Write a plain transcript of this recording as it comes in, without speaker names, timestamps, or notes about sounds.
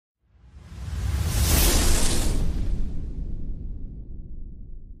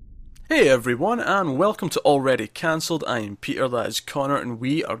Hey everyone, and welcome to Already Cancelled. I am Peter, that is Connor, and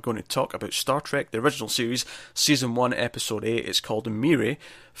we are going to talk about Star Trek, the original series, Season 1, Episode 8. It's called Miri.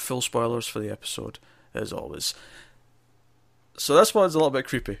 Full spoilers for the episode, as always. So this one's a little bit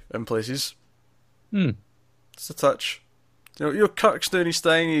creepy in places. It's a touch. Kirk's doing his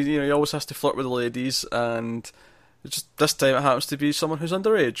thing, he always has to flirt with the ladies, and just this time it happens to be someone who's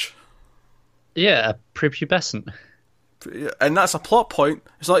underage. Yeah, a prepubescent. And that's a plot point.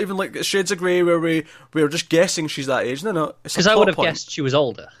 It's not even like Shades of Grey where we're just guessing she's that age. No, it's because I would have guessed she was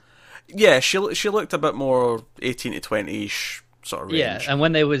older. Yeah, she looked a bit more 18 to 20-ish sort of range. Yeah, and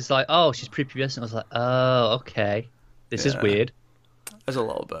when they was like, "Oh, she's prepubescent," I was like, "Oh, okay, this is weird." There's a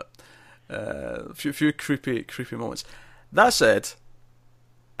little bit, a few creepy moments. That said,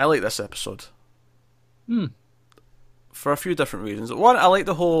 I like this episode. For a few different reasons. One, I like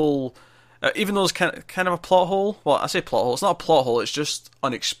the whole. Even though it's kind of a plot hole. Well, I say plot hole. It's not a plot hole. It's just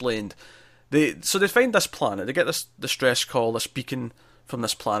unexplained. They find this planet. They get this distress call, this beacon from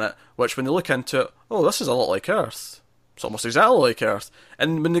this planet. Which, when they look into it, oh, this is a lot like Earth. It's almost exactly like Earth.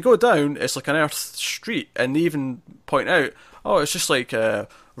 And when they go down, it's like an Earth street. And they even point out, oh, it's just like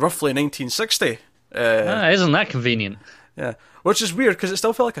roughly 1960. Isn't that convenient? Yeah, which is weird because it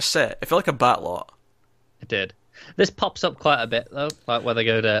still felt like a set. It felt like a backlot. It did. This pops up quite a bit though, like where they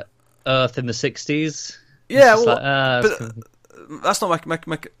go to Earth in the 60s. Yeah, well, but that's not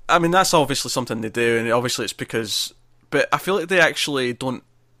my. I mean, that's obviously something they do, and obviously it's because. But I feel like they actually don't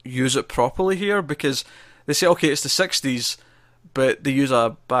use it properly here because they say, okay, it's the 60s, but they use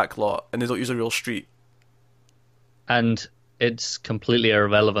a backlot and they don't use a real street. And it's completely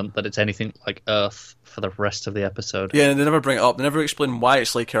irrelevant that it's anything like Earth for the rest of the episode. Yeah, and they never bring it up. They never explain why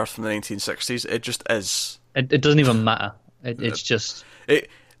it's like Earth from the 1960s. It just is. It doesn't even matter. It's just.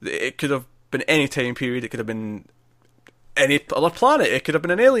 It could have been any time period. It could have been any other planet. It could have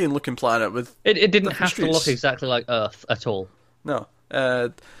been an alien-looking planet with. It didn't have streets. to look exactly like Earth at all. No,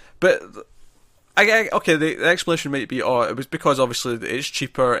 but okay. The explanation might be, it was because obviously it's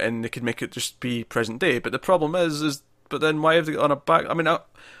cheaper and they could make it just be present day. But the problem is, but then why have they got on a back? I mean,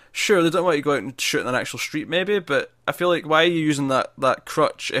 sure they don't want you to go out and shoot in an actual street, maybe. But I feel like why are you using that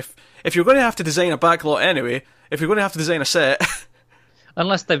crutch if you're going to have to design a backlot anyway? If you're going to have to design a set.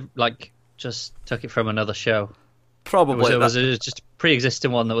 Unless they've just took it from another show. Probably it was just a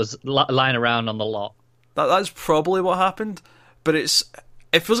pre-existing one that was lying around on the lot. That's probably what happened, but it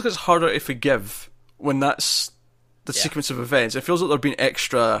feels like it's harder to forgive when that's the sequence of events. It feels like they're being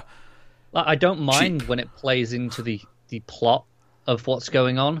extra. I don't mind cheap. when it plays into the plot of what's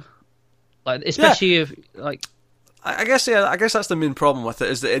going on, especially if I guess that's the main problem with it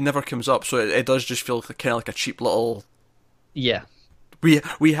is that it never comes up, so it does just feel kind of like a cheap little. Yeah.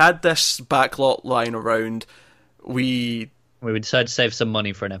 We had this backlot lying around. We decided to save some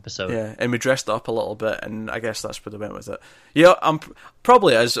money for an episode. Yeah, and we dressed it up a little bit, and I guess that's where they went with it. Yeah,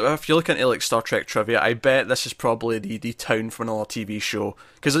 probably is. If you look into like Star Trek trivia, I bet this is probably the town from another TV show.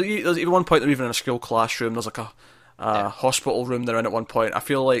 Because at one point they're even in a school classroom. There's like a hospital room they're in at one point. I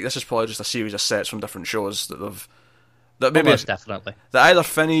feel like this is probably just a series of sets from different shows that maybe almost definitely that either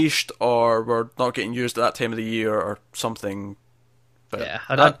finished or were not getting used at that time of the year or something. But yeah,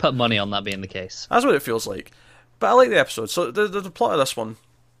 I'd put money on that being the case. That's what it feels like. But I like the episode. So the plot of this one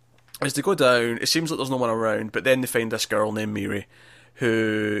is they go down. It seems like there's no one around, but then they find this girl named Miri,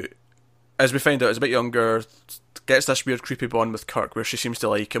 who, as we find out, is a bit younger, gets this weird creepy bond with Kirk where she seems to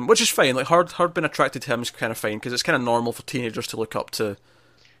like him, which is fine. Like her being attracted to him is kind of fine because it's kind of normal for teenagers to look up to.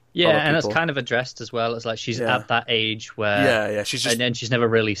 Yeah, and it's kind of addressed as well. It's like she's at that age where she's just, and she's never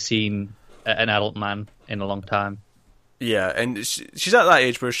really seen an adult man in a long time. Yeah, and she's at that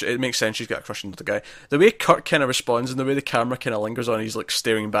age where it makes sense she's got a crush on the guy. The way Kirk kind of responds and the way the camera kind of lingers on, he's like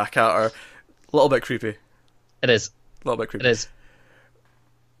staring back at her, a little bit creepy. It is. A little bit creepy. It is.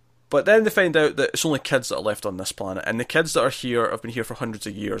 But then they find out that it's only kids that are left on this planet, and the kids that are here have been here for hundreds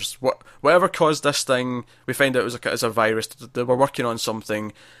of years. Whatever caused this thing, we find out it was a virus. They were working on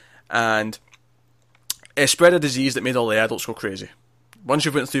something, and it spread a disease that made all the adults go crazy. Once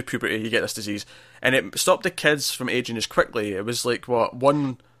you've went through puberty, you get this disease. And it stopped the kids from aging as quickly. It was like,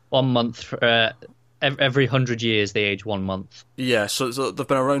 1 month. Every 100 years, they age 1 month. Yeah, so they've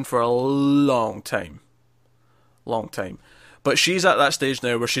been around for a long time. Long time. But she's at that stage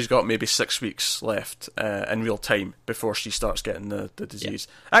now where she's got maybe 6 weeks left in real time before she starts getting the disease.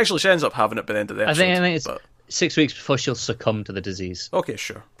 Yeah. Actually, she ends up having it by the end of the episode. I think it's 6 weeks before she'll succumb to the disease. Okay,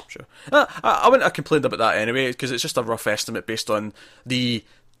 sure. I wouldn't have complained about that anyway, because it's just a rough estimate based on the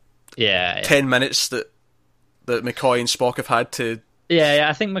 10 minutes that McCoy and Spock have had to... Yeah,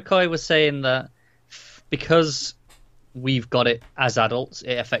 I think McCoy was saying that because we've got it as adults,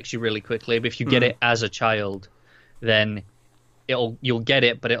 it affects you really quickly. But if you get it as a child, then you'll get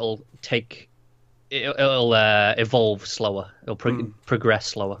it, but it'll evolve slower. It'll progress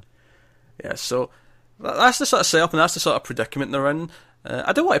slower. Yeah, so that's the sort of setup, and that's the sort of predicament they're in.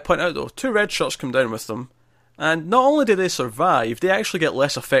 I do want to point out, though, 2 red shirts come down with them, and not only do they survive, they actually get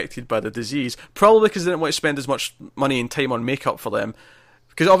less affected by the disease, probably because they didn't want to spend as much money and time on makeup for them.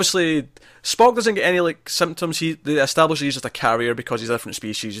 Because obviously, Spock doesn't get any symptoms. They establish he's just a carrier because he's a different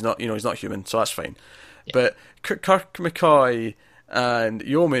species. He's not human, so that's fine. Yeah. But Kirk, McCoy, and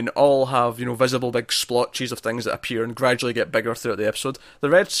Yeoman all have visible big splotches of things that appear and gradually get bigger throughout the episode. The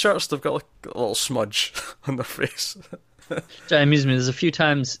red shirts, they've got a little smudge on their face. It amuses me. There's a few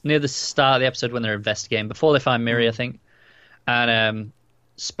times near the start of the episode when they're investigating, before they find Miri, I think, and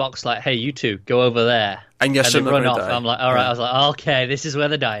Spock's like, "Hey, you two, go over there," and they run off. I'm like, "All right." I was like, "Okay, this is where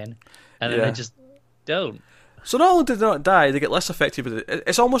they're dying," and then they just don't. So not only do they not die, they get less affected with it.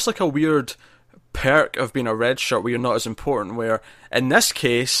 It's almost like a weird perk of being a red shirt where you're not as important, where in this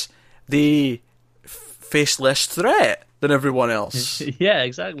case they face less threat than everyone else. Yeah,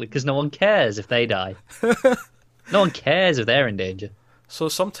 exactly, because no one cares if they die. No one cares if they're in danger. So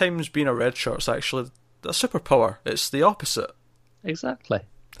sometimes being a red shirt is actually a superpower. It's the opposite. Exactly.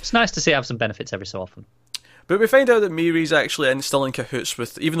 It's nice to see have some benefits every so often. But we find out that Miri's actually still in cahoots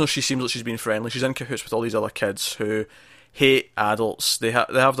with, even though she seems like she's being friendly, she's in cahoots with all these other kids who hate adults. They have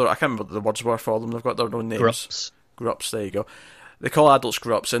their, I can't remember what the words were for them, they've got their own names. Grups, there you go. They call adults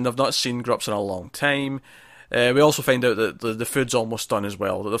Grups, and they've not seen Grups in a long time. We also find out that the food's almost done as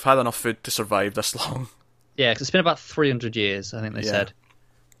well, that they've had enough food to survive this long. Yeah, because it's been about 300 years, I think they said.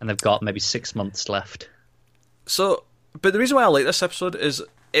 And they've got maybe 6 months left. So, but the reason why I like this episode is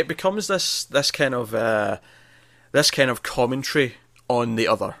it becomes this kind of commentary on the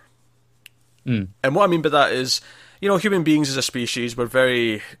other. And what I mean by that is, human beings as a species, we're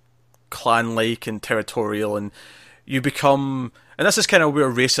very clan-like and territorial, and you become... And this is kind of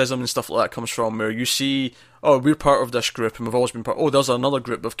where racism and stuff like that comes from, where you see, oh, we're part of this group, and we've always been part... Oh, there's another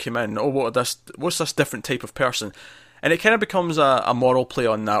group that have come in. Oh, what's this different type of person? And it kind of becomes a moral play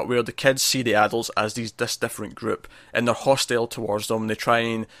on that, where the kids see the adults as this different group, and they're hostile towards them, they try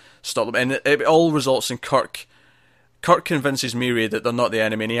and stop them, and it all results in Kirk convinces Miri that they're not the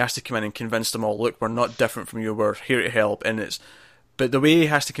enemy, and he has to come in and convince them all, look, we're not different from you, we're here to help, but the way he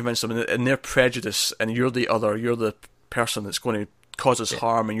has to convince them, and their prejudice, and you're the other, you're the person that's going to cause us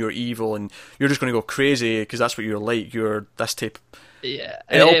harm, and you're evil, and you're just going to go crazy, because that's what you're like, you're this type... Yeah,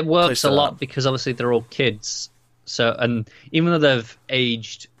 it works a lot, because obviously they're all kids, so, and even though they've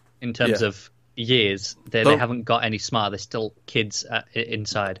aged in terms of years, they haven't got any smarter, they're still kids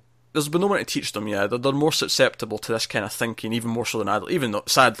inside. There's been no one to teach them, they're more susceptible to this kind of thinking, even more so than adults, even though,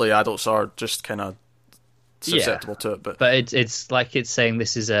 sadly, adults are just kind of susceptible to it. But it's like it's saying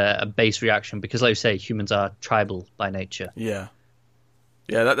this is a base reaction, because like you say, humans are tribal by nature. Yeah,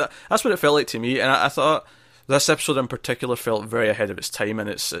 that's what it felt like to me, and I thought this episode in particular felt very ahead of its time in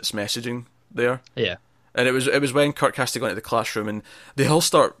its messaging there. Yeah. And it was when Kirk has to go into the classroom, and they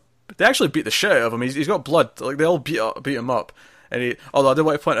actually beat the shit out of him. He's got blood, like they all beat him up. And although I do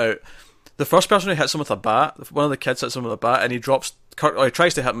want to point out, the first person who hits him with a bat, one of the kids hits him with a bat, and he tries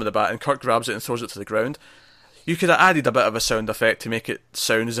to hit him with a bat, and Kirk grabs it and throws it to the ground. You could have added a bit of a sound effect to make it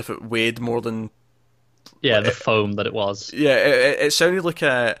sound as if it weighed more than... Yeah, the foam that it was. Yeah, it sounded like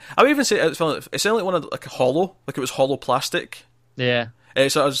I would even say it sounded like one of like a hollow, like it was hollow plastic. Yeah.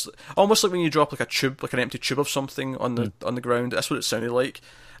 So it was almost like when you drop like a tube, like an empty tube of something on the ground. That's what it sounded like.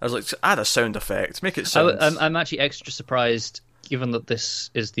 I was like, add a sound effect, make it sound... I'm actually extra surprised, given that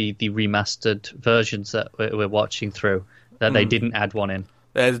this is the remastered versions that we're watching through, that they didn't add one in.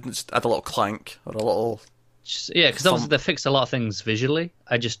 They didn't add a little clank or a little... Yeah, because obviously they fixed a lot of things visually.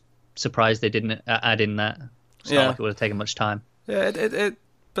 I just surprised they didn't add in that. It's not like it would have taken much time. Yeah,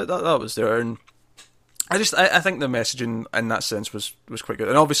 but that was there, and I think the messaging in that sense was quite good.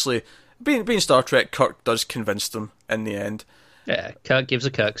 And obviously, being Star Trek, Kirk does convince them in the end. Yeah, Kirk gives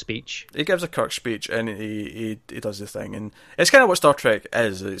a Kirk speech. He gives a Kirk speech, and he does the thing, and it's kind of what Star Trek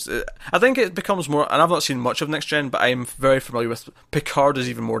is. I think it becomes more, and I've not seen much of Next Gen, but I'm very familiar with Picard is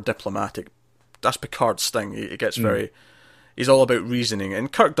even more diplomatic. That's Picard's thing. He gets very... He's all about reasoning,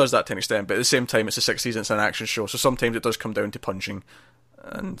 and Kirk does that to an extent, but at the same time, it's the 60s and it's an action show, so sometimes it does come down to punching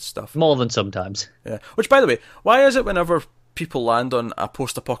and stuff. More than sometimes. Yeah. Which, by the way, why is it whenever people land on a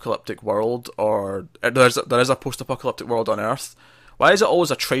post-apocalyptic world, or there is a post-apocalyptic world on Earth, why is it always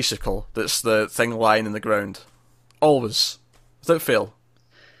a tricycle that's the thing lying in the ground? Always. Without fail.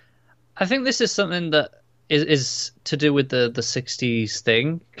 I think this is something that is to do with the 60s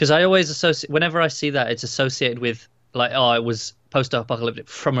thing, because I always associate, whenever I see that, it's associated with like, oh, it was post-apocalyptic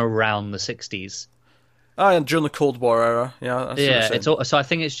from around the 60s. And during the Cold War era, yeah. So I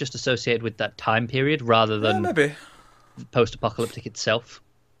think it's just associated with that time period rather than maybe post-apocalyptic itself.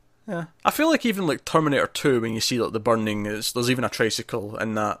 Yeah, I feel like even like Terminator 2, when you see like the burning, there's even a tricycle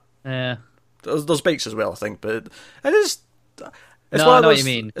in that. Yeah, there's bikes as well, I think, but it is. I know what you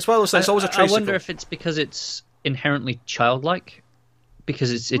mean. It's one of those things. It's always a tricycle. I wonder if it's because it's inherently childlike,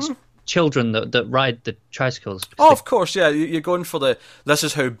 because it's children that ride the tricycles. Oh, of course, yeah. You're going for this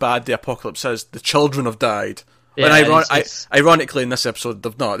is how bad the apocalypse is. The children have died. Yeah, and ironically, in this episode,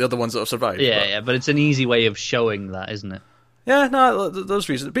 they've not. They're the ones that have survived. Yeah, but it's an easy way of showing that, isn't it? Yeah, no, there's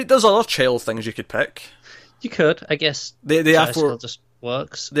reasons. But there's other child things you could pick. You could, I guess. The just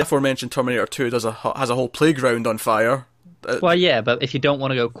works. The aforementioned Terminator 2 has a whole playground on fire. Well, yeah, but if you don't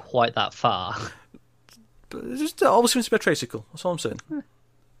want to go quite that far. But it always seems to be a tricycle. That's all I'm saying.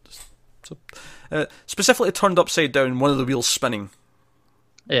 Specifically turned upside down, one of the wheels spinning.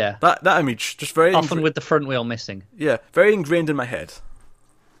 Yeah. That image, just very... Often with the front wheel missing. Yeah, very ingrained in my head.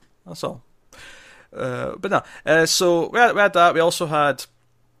 That's all. But no. So we had that. We also had...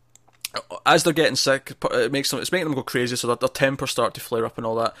 As they're getting sick, it's making them go crazy, so their tempers start to flare up and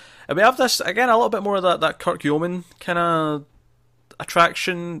all that. And we have this, again, a little bit more of that Kirk Yeoman kind of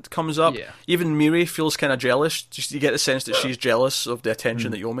attraction comes up. Yeah. Even Miri feels kind of jealous. Just you get the sense that she's jealous of the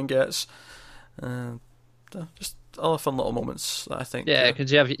attention that Yeoman gets. Just all fun little moments, I think. Yeah,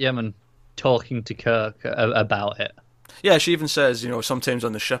 because you have Yeoman talking to Kirk about it. Yeah, she even says, sometimes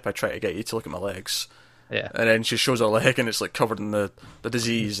on the ship I try to get you to look at my legs. Yeah. And then she shows her leg and it's like covered in the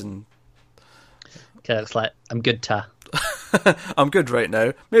disease and... Kirk's like, I'm good, Ta. I'm good right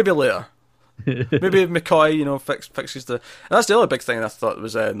now. Maybe later. Maybe McCoy, fixes the... And that's the other big thing I thought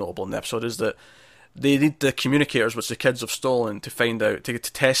was notable in the episode, is that they need the communicators, which the kids have stolen, to find out, to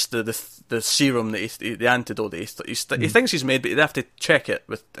test the serum, the antidote that he thinks he's made, but they have to check it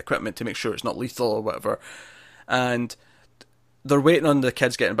with equipment to make sure it's not lethal or whatever. And they're waiting on the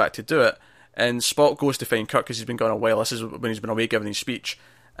kids getting back to do it, and Spock goes to find Kirk because he's been gone a while. This is when he's been away giving his speech.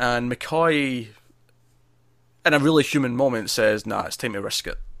 And McCoy, in a really human moment, says, nah, it's time to risk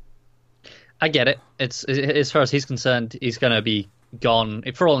it. I get it. It's as far as he's concerned, he's going to be gone,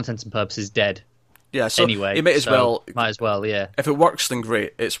 for all intents and purposes, dead. Yeah, so anyway, he might as well, yeah. If it works, then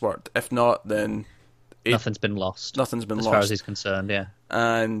great, it's worked. If not, then... Nothing's been lost. Nothing's been lost. As far as he's concerned, yeah.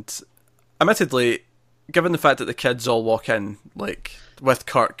 And, admittedly, given the fact that the kids all walk in, with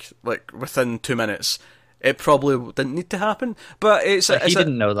Kirk, within 2 minutes... It probably didn't need to happen, but he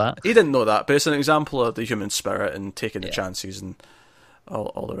didn't know that. He didn't know that, but it's an example of the human spirit and taking the chances and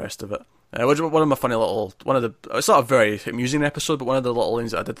all the rest of it. One of my funny little, it's not a very amusing episode, but one of the little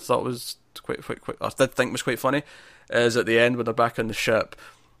lines that I did thought was quite I did think was quite funny, is at the end when they're back on the ship,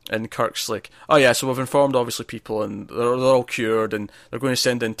 and Kirk's like, oh yeah, so we've informed obviously people, and they're all cured, and they're going to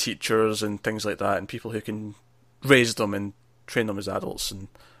send in teachers and things like that, and people who can raise them and train them as adults and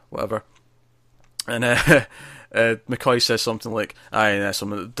whatever. And McCoy says something like,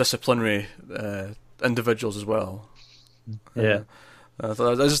 some disciplinary individuals as well. Yeah.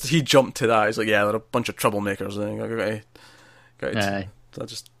 He jumped to that. He's like, yeah, they're a bunch of troublemakers. Again,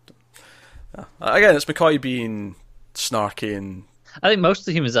 it's McCoy being snarky. And I think most of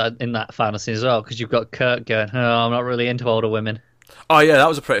the humans are in that final scene as well, because you've got Kirk going, oh, I'm not really into older women. Oh yeah, that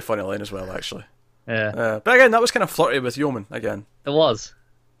was a pretty funny line as well, actually. Yeah. But again, that was kind of flirty with Yeoman again. It was.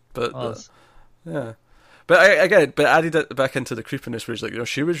 Yeah, but I added it back into the creepiness where he's like,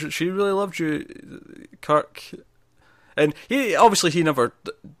 she really loved you, Kirk, and he never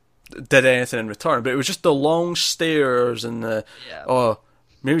did anything in return, but it was just the long stares and oh,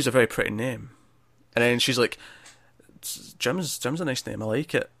 Mary's a very pretty name, and then she's like, Jim's a nice name, I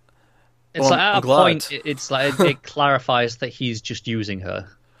like it. It's at a point, it's like it clarifies that he's just using her.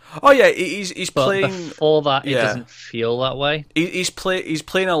 Oh yeah, he's playing. Before that, it doesn't feel that way. He's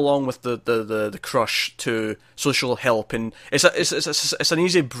playing along with the crush to so she'll help, and it's an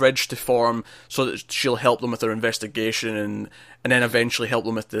easy bridge to form so that she'll help them with their investigation, and then eventually help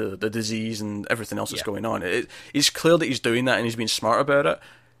them with the disease and everything else that's going on. It's clear that he's doing that and he's being smart about it.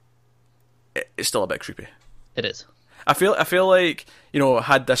 It's still a bit creepy. It is. I feel like,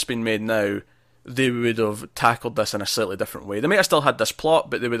 had this been made now, they would have tackled this in a slightly different way. They might have still had this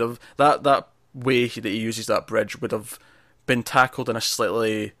plot, but they would have that way that he uses that bridge would have been tackled in a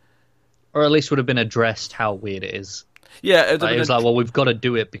slightly, or at least would have been addressed how weird it is. Yeah, it was like, well, we've got to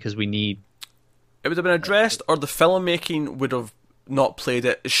do it because we need. It would have been addressed, or the filmmaking would have not played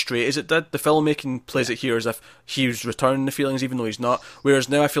it as straight as it did. The filmmaking plays it here as if he was returning the feelings, even though he's not. Whereas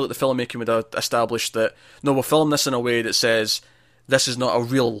now I feel like the filmmaking would have established that no, we'll film this in a way that says this is not a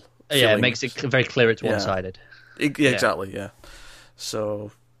real. Yeah, it makes it very clear it's one-sided. Exactly, yeah.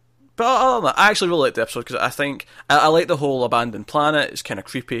 So, but other than that, I actually really like the episode because I think I like the whole abandoned planet. It's kind of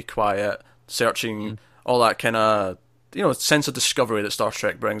creepy, quiet, searching, all that kind of sense of discovery that Star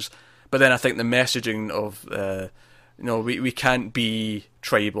Trek brings. But then I think the messaging of we can't be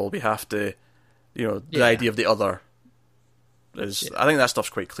tribal. We have to, the idea of the other is. I think that stuff's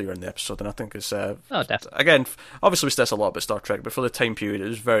quite clear in the episode, and I think it's definitely. Again, obviously we stress a lot about Star Trek, but for the time period, it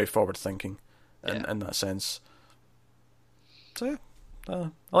was very forward thinking in that sense. So yeah,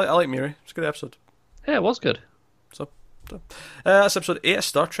 I like Miri. It's a good episode. Yeah, it was good. So that's episode 8 of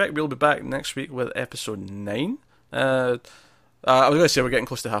Star Trek. We'll be back next week with episode 9. I was going to say we're getting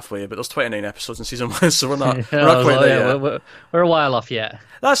close to halfway, but there's 29 episodes in season 1, so we're not quite there yet. We're a while off yet.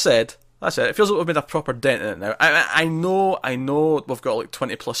 That said, it feels like we've made a proper dent in it now. I know we've got like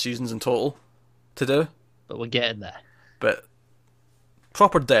 20 plus seasons in total to do, but we're getting there. But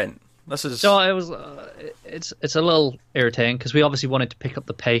proper dent. This is so it was. It's a little irritating because we obviously wanted to pick up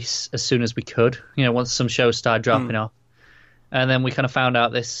the pace as soon as we could. Once some shows started dropping off, and then we kind of found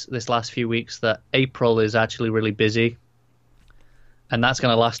out this last few weeks that April is actually really busy, and that's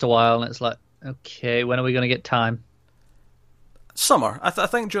going to last a while. And it's like, okay, when are we going to get time? Summer. I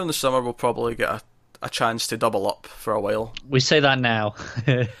think during the summer we'll probably get a chance to double up for a while. We say that now.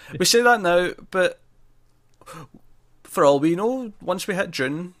 We say that now, but for all we know, once we hit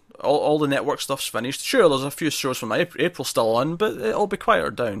June, all the network stuff's finished. Sure, there's a few shows from April still on, but it'll be quieter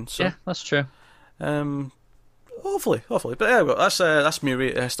down. So. Yeah, that's true. Hopefully. But there we go. That's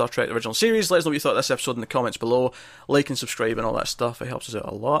Miri, Star Trek the original series. Let us know what you thought of this episode in the comments below. Like and subscribe and all that stuff. It helps us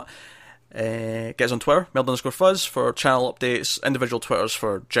out a lot. Get us on Twitter, Meld_Fuzz for channel updates, individual Twitters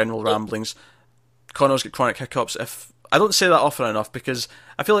for general ramblings. Connor's got chronic hiccups. If I don't say that often enough because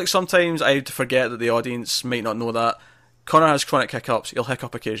I feel like sometimes I forget that the audience might not know that. Connor has chronic hiccups. He'll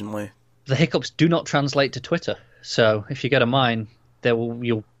hiccup occasionally. The hiccups do not translate to Twitter, so if you get a mine,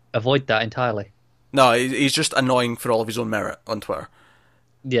 you'll avoid that entirely. No, he's just annoying for all of his own merit on Twitter.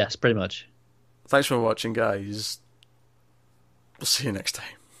 Yes, pretty much. Thanks for watching, guys. We'll see you next time.